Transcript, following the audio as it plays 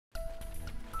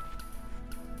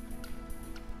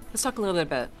Let's talk a little bit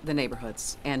about the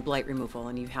neighborhoods and blight removal.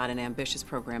 And you've had an ambitious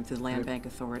program through the Land Bank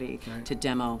Authority to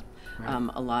demo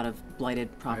a lot of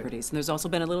blighted properties. And there's also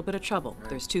been a little bit of trouble.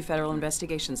 There's 2 federal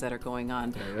investigations that are going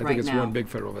on right now. I think it's one big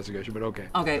federal investigation, but okay.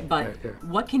 Okay, but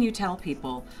what can you tell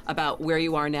people about where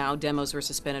you are now? Demos were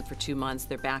suspended for 2 months.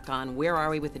 They're back on. Where are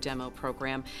we with the demo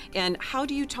program? And how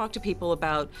do you talk to people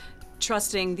about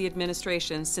trusting the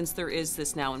administration since there is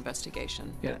this now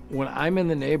investigation? Yeah, when I'm in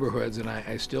the neighborhoods, and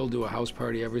I still do a house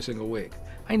party every single week,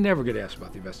 I never get asked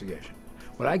about the investigation.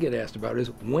 What I get asked about is,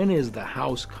 when is the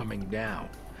house coming down?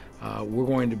 We're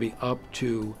going to be up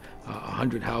to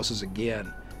 100 houses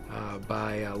again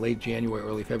by late January,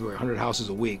 early February, 100 houses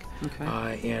a week,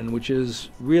 and which is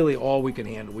really all we can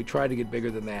handle. We try to get bigger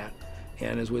than that,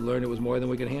 and as we learned, it was more than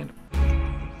we could handle.